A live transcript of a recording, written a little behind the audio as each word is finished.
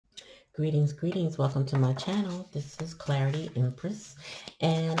Greetings, greetings. Welcome to my channel. This is Clarity Empress,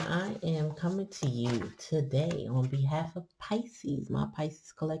 and I am coming to you today on behalf of Pisces, my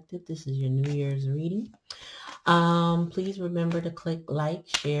Pisces collective. This is your New Year's reading. Please remember to click like,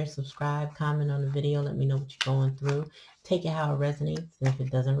 share, subscribe, comment on the video. Let me know what you're going through. Take it how it resonates, and if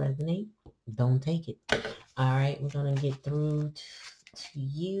it doesn't resonate, don't take it. All right, we're going to get through to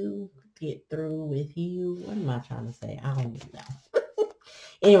you, get through with you. What am I trying to say? I don't even know.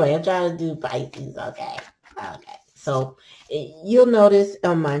 Anyway, I'm trying to do Pisces. Okay. So you'll notice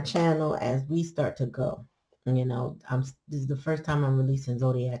on my channel as we start to go, this is the first time I'm releasing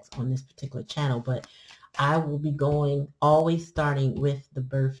zodiacs on this particular channel, but I will be going always starting with the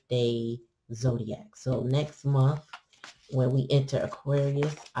birthday zodiac. So next month, when we enter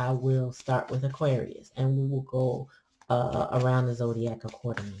Aquarius, I will start with Aquarius, and we will go around the zodiac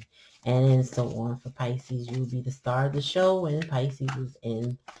accordingly. And then so on. For Pisces, you'll be the star of the show, and Pisces is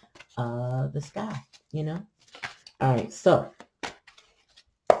in the sky, All right, so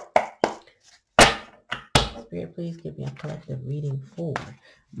Spirit, please give me a collective reading for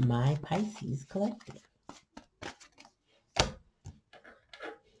my Pisces collective. Got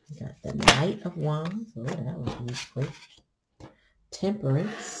the Knight of Wands. Oh, that was really quick.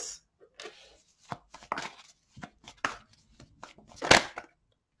 Temperance.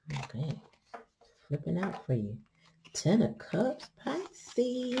 Okay. Flipping out for you. Ten of Cups,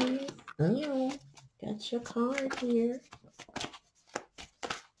 Pisces. Got your card here.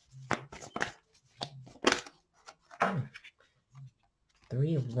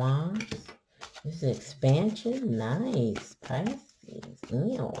 Three of Wands. This is expansion. Nice, Pisces.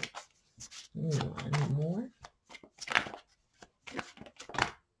 Any more?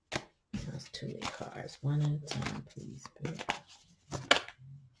 That's two cards. One at a time, please, Spirit.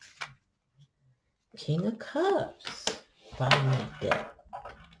 King of Cups. Bottom of the deck.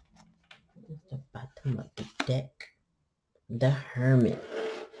 What's the bottom of the deck? The Hermit.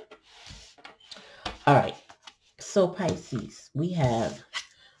 All right. So Pisces, we have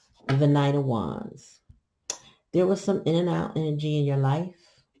the Knight of Wands. There was some in and out energy in your life.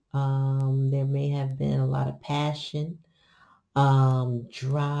 There may have been a lot of passion,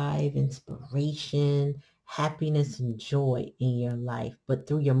 drive, inspiration, happiness, and joy in your life. But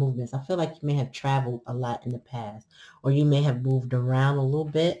through your movements, I feel like you may have traveled a lot in the past, or you may have moved around a little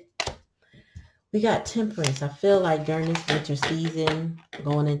bit. We got Temperance. I feel like during this winter season,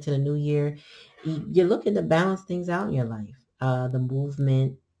 going into the new year, you're looking to balance things out in your life. The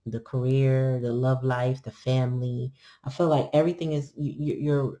movement, the career, the love life, the family. I feel like everything is,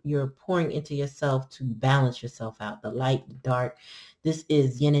 you're pouring into yourself to balance yourself out. The light, the dark. This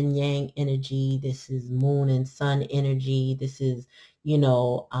is yin and yang energy. This is moon and sun energy. This is,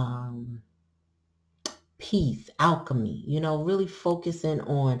 peace, alchemy, really focusing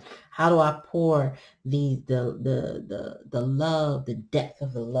on how do I pour the love, the depth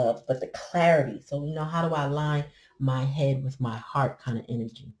of the love, but the clarity. So, how do I align my head with my heart kind of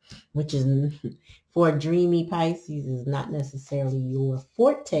energy, which is for a dreamy Pisces is not necessarily your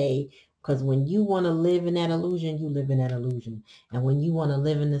forte, because when you want to live in that illusion, you live in that illusion. And when you want to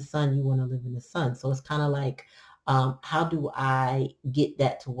live in the sun, you want to live in the sun. So it's kind of like, how do I get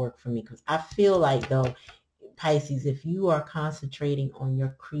that to work for me? Because I feel like, though, Pisces, if you are concentrating on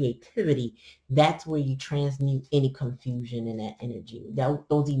your creativity, that's where you transmute any confusion in that energy.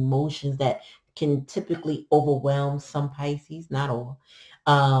 Those emotions that can typically overwhelm some Pisces, not all.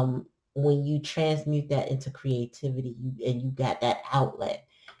 When you transmute that into creativity and you got that outlet,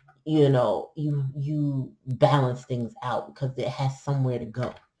 you balance things out because it has somewhere to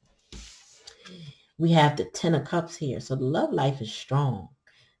go. We have the Ten of Cups here. So the love life is strong.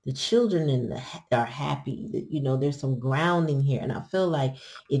 The children are happy. There's some grounding here. And I feel like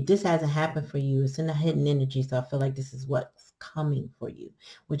if this hasn't happened for you, it's in the hidden energy. So I feel like this is what's coming for you,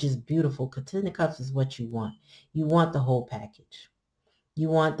 which is beautiful. Because Ten of Cups is what you want. You want the whole package. You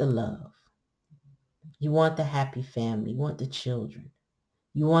want the love. You want the happy family. You want the children.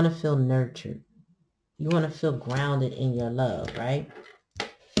 You want to feel nurtured. You want to feel grounded in your love, right?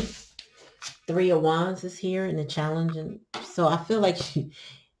 Three of Wands is here in the challenge. And so I feel like,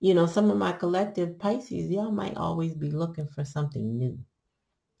 some of my collective Pisces, y'all might always be looking for something new.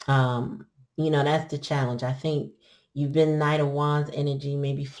 That's the challenge. I think you've been Knight of Wands energy,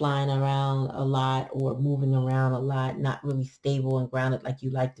 maybe flying around a lot or moving around a lot, not really stable and grounded like you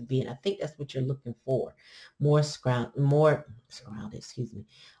like to be. And I think that's what you're looking for. More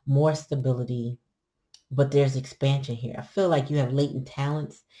stability. But there's expansion here. I feel like you have latent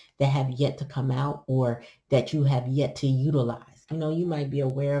talents that have yet to come out or that you have yet to utilize. You know, you might be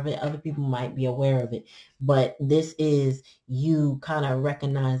aware of it. Other people might be aware of it. But this is you kind of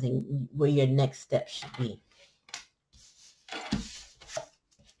recognizing where your next step should be.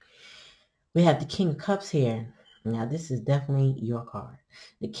 We have the King of Cups here. Now, this is definitely your card.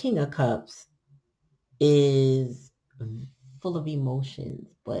 The King of Cups is full of emotions,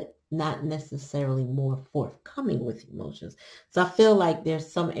 but not necessarily more forthcoming with emotions. So I feel like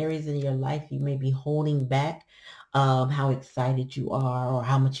there's some areas in your life you may be holding back how excited you are or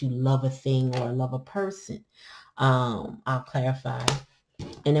how much you love a thing or love a person. I'll clarify.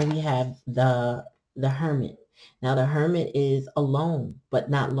 And then we have the Hermit. Now the Hermit is alone, but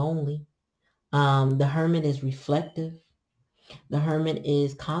not lonely. The Hermit is reflective. The Hermit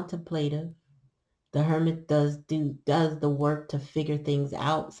is contemplative. The Hermit does the work to figure things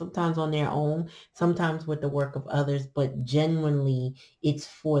out, sometimes on their own, sometimes with the work of others, but genuinely it's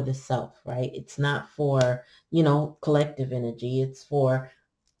for the self, right? It's not for, collective energy. It's for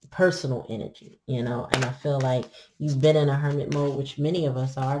personal energy, and I feel like you've been in a hermit mode, which many of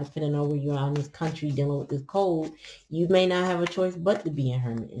us are, depending on where you are in this country dealing with this cold. You may not have a choice but to be in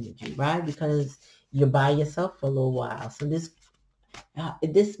hermit energy, right? Because you're by yourself for a little while. So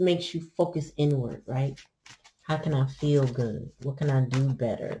this makes you focus inward, right? How can I feel good? What can I do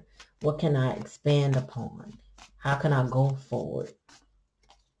better? What can I expand upon? How can I go forward?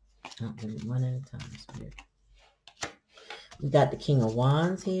 One at a time, Spirit. We got the King of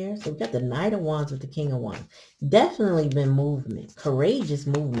Wands here. So we got the Knight of Wands with the King of Wands. Definitely been movement. Courageous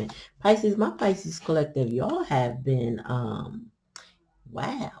movement. Pisces, my Pisces collective, y'all have been,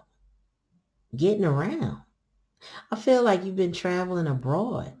 wow, getting around. I feel like you've been traveling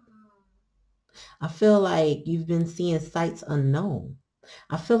abroad. I feel like you've been seeing sights unknown.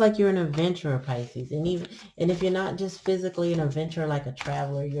 I feel like you're an adventurer, Pisces. And if you're not just physically an adventurer like a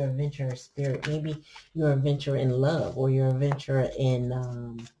traveler, you're an adventurer spirit. Maybe you're an adventurer in love, or you're an adventurer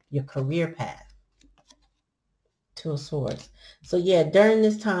in your career path. Two of Swords. So yeah, during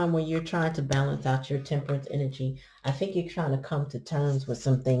this time when you're trying to balance out your temperance energy, I think you're trying to come to terms with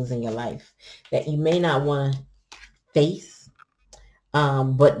some things in your life that you may not want to face,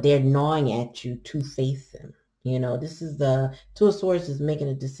 but they're gnawing at you to face them. This is the Two of Swords is making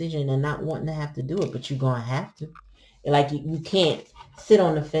a decision and not wanting to have to do it, but you're going to have to. Like you can't sit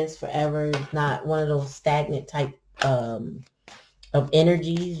on the fence forever. It's not one of those stagnant type of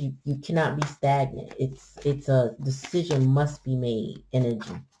energies. You cannot be stagnant. It's a decision must be made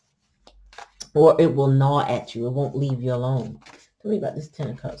energy, or it will gnaw at you. It won't leave you alone. Tell me about this Ten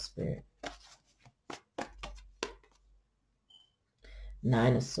of Cups, Spirit.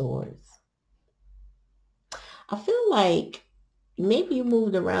 Nine of Swords. I feel like maybe you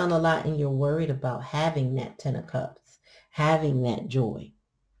moved around a lot and you're worried about having that Ten of Cups, having that joy,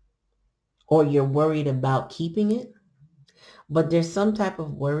 or you're worried about keeping it. But there's some type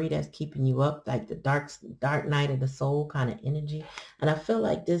of worry that's keeping you up, like the dark night of the soul kind of energy. And I feel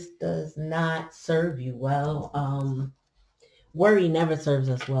like this does not serve you well. Worry never serves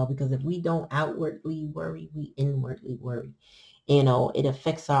us well, because if we don't outwardly worry, we inwardly worry. It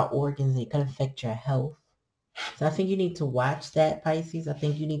affects our organs. It can affect your health. So I think you need to watch that, Pisces. I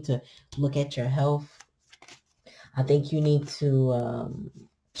think you need to look at your health. I think you need to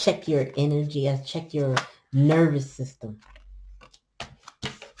check your energy, check your nervous system.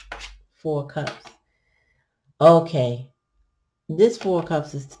 Four Cups. Okay. This Four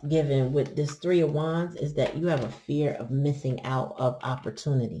Cups is given with this Three of Wands is that you have a fear of missing out of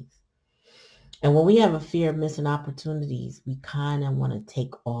opportunities. And when we have a fear of missing opportunities, we kind of want to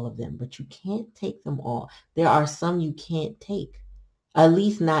take all of them, but you can't take them all. There are some you can't take, at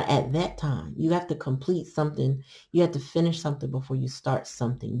least not at that time. You have to complete something. You have to finish something before you start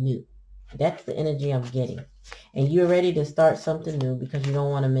something new. That's the energy I'm getting. And you're ready to start something new because you don't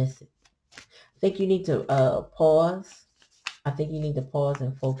want to miss it. I think you need to pause. I think you need to pause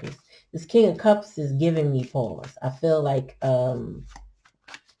and focus. This King of Cups is giving me pause. I feel like...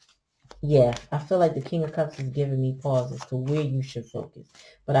 yeah, I feel like the King of Cups is giving me pause as to where you should focus.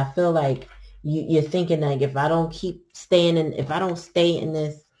 But I feel like you're thinking like if I don't stay in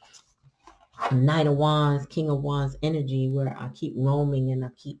this Knight of Wands, King of Wands energy where I keep roaming and I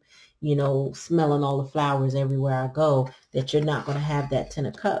keep, smelling all the flowers everywhere I go, that you're not going to have that Ten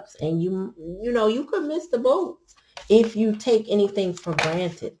of Cups. And you could miss the boat if you take anything for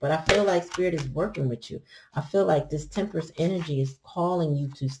granted. But I feel like Spirit is working with you. I feel like this Temperance energy is calling you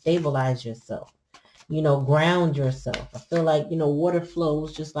to stabilize yourself, ground yourself. I feel like, water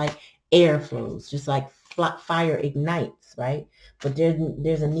flows just like air flows, just like fire ignites, right? But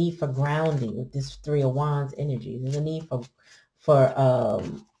there's a need for grounding with this Three of Wands energy. There's a need for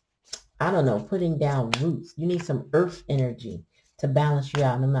I don't know, putting down roots. You need some earth energy to balance you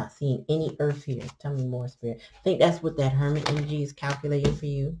out. And I'm not seeing any earth here. Tell me more, Spirit. I think that's what that Hermit energy is calculating for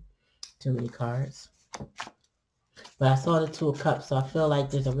you. Too many cards. But I saw the Two of Cups, so I feel like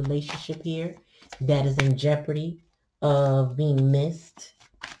there's a relationship here that is in jeopardy of being missed.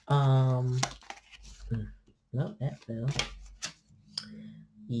 Nope, that fell.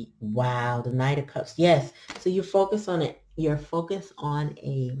 Wow, the Knight of Cups. Yes, so you're focused on it. You're focused on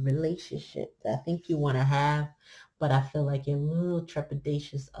a relationship that I think you want to have, but I feel like you're a little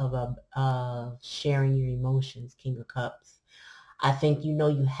trepidatious of sharing your emotions, King of Cups. I think you know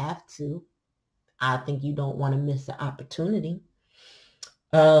you have to. I think you don't want to miss the opportunity.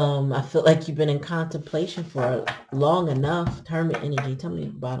 I feel like you've been in contemplation for long enough. Hermit energy. Tell me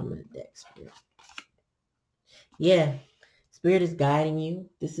the bottom of the deck, Spirit. Yeah. Spirit is guiding you.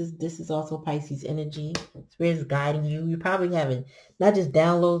 This is also Pisces energy. Spirit is guiding you. You're probably having not just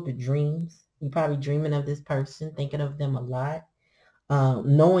downloads, but dreams. You're probably dreaming of this person, thinking of them a lot.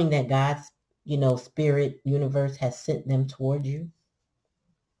 Knowing that God's, spirit, universe has sent them toward you.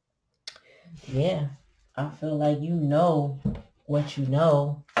 Yeah. I feel like you know what you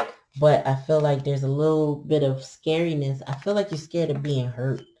know, but I feel like there's a little bit of scariness. I feel like you're scared of being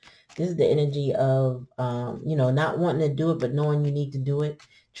hurt. This is the energy of, not wanting to do it, but knowing you need to do it.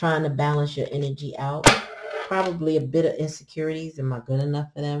 Trying to balance your energy out. Probably a bit of insecurities. Am I good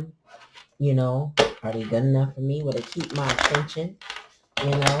enough for them? Are they good enough for me? Will they keep my attention?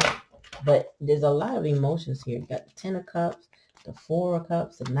 But there's a lot of emotions here. You got the Ten of Cups, the Four of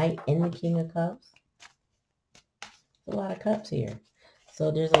Cups, the Knight, and the King of Cups. A lot of cups here.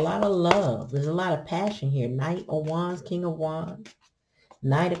 So there's a lot of love. There's a lot of passion here. Knight of Wands, King of Wands.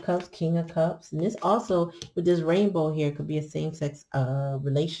 Knight of Cups, King of Cups. And this also, with this rainbow here, could be a same-sex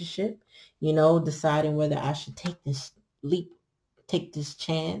relationship. Deciding whether I should take this leap, take this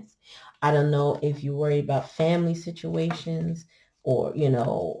chance. I don't know if you worry about family situations or,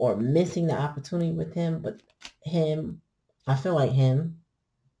 or missing the opportunity with him. But him, I feel like him.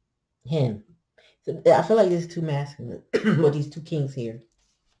 So I feel like there's two masculine with these two kings here.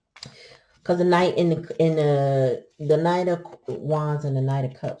 Because the Knight the Knight of Wands and the Knight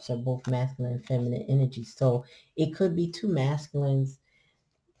of Cups are both masculine and feminine energy. So it could be two masculines,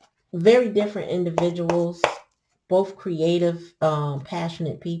 very different individuals, both creative,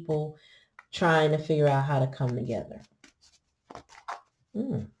 passionate people trying to figure out how to come together.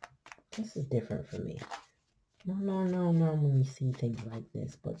 This is different for me. No, normally see things like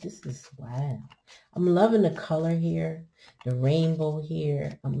this, but this is, wow. I'm loving the color here, the rainbow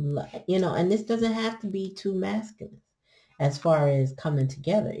here. And this doesn't have to be two masculines as far as coming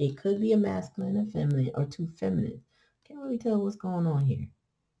together. It could be a masculine and feminine or two feminine. Can't really tell what's going on here.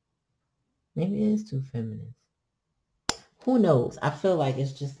 Maybe it is two feminines. Who knows? I feel like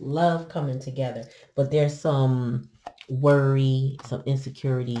it's just love coming together, but there's some worry, some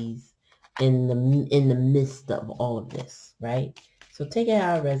insecurities in the midst of all of this, right? So take it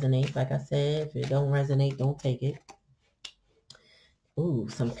how it resonates. Like I said, if it don't resonate, don't take it. Ooh,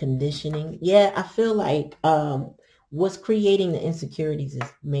 some conditioning. Yeah, I feel like what's creating the insecurities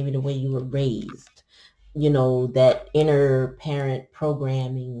is maybe the way you were raised. That inner parent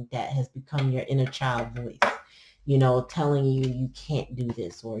programming that has become your inner child voice. Telling you can't do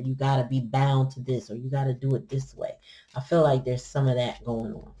this, or you got to be bound to this, or you got to do it this way. I feel like there's some of that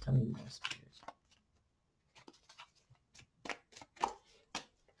going on. Tell me more, Spirit.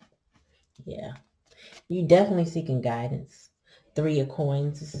 Yeah. You definitely seeking guidance. Three of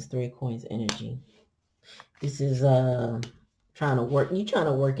Coins. This is Three of Coins energy. This is trying to work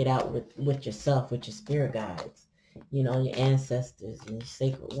it out with yourself, with your spirit guides. Your ancestors and your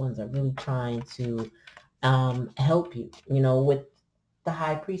sacred ones are really trying to help you, with the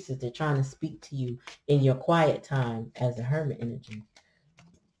High Priestess. They're trying to speak to you in your quiet time as a Hermit energy.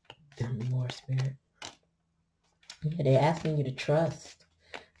 Tell me more, Spirit. Yeah, they're asking you to trust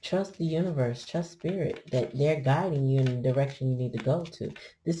the universe, trust Spirit, that they're guiding you in the direction you need to go to.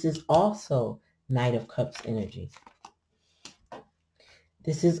 This is also Knight of Cups energy.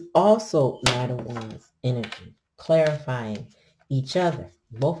 This is also Knight of Wands energy, clarifying each other.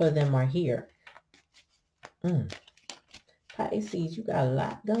 Both of them are here. Pisces, you got a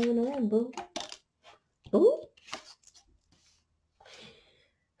lot going on, boo. Ooh.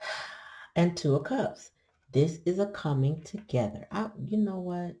 And Two of Cups. This is a coming together. You know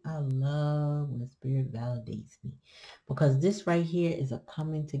what? I love when Spirit validates me. Because this right here is a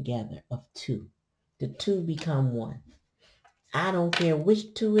coming together of two. The two become one. I don't care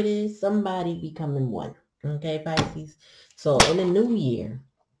which two it is. Somebody becoming one. Okay, Pisces? So in the new year,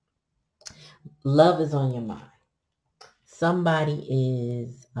 love is on your mind. Somebody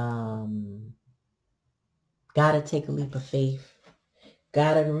is got to take a leap of faith.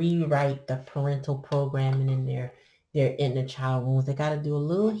 Gotta rewrite the parental programming in their inner child wounds. They gotta do a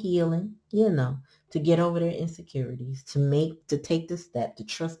little healing, to get over their insecurities, to take the step to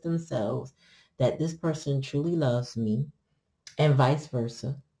trust themselves that this person truly loves me, and vice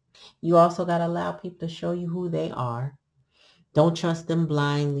versa. You also gotta allow people to show you who they are. Don't trust them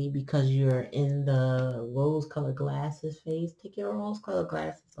blindly because you're in the rose-colored glasses phase. Take your rose-colored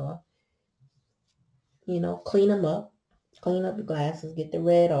glasses off. Clean them up. Clean up your glasses, get the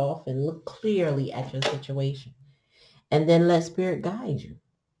red off, and look clearly at your situation. And then let spirit guide you.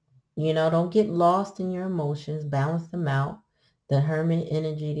 Don't get lost in your emotions. Balance them out. The hermit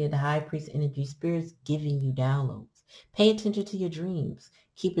energy, the high priest energy, spirit's giving you downloads. Pay attention to your dreams.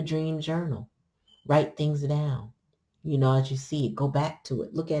 Keep a dream journal. Write things down. As you see it, go back to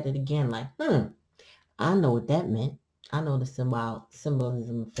it. Look at it again like, I know what that meant. I know the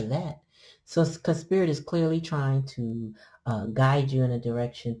symbolism for that. So, because spirit is clearly trying to guide you in a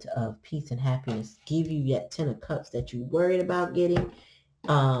direction of peace and happiness, give you that 10 of cups that you worried about getting,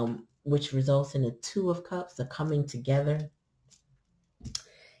 which results in the 2 of cups, the coming together.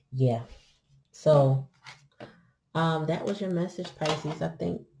 Yeah. So, that was your message, Pisces. I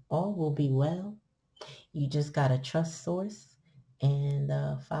think all will be well. You just got to trust source and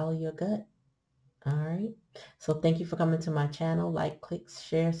follow your gut. All right. So thank you for coming to my channel. Like, click,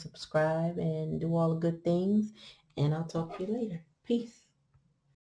 share, subscribe, and do all the good things. And I'll talk to you later. Peace.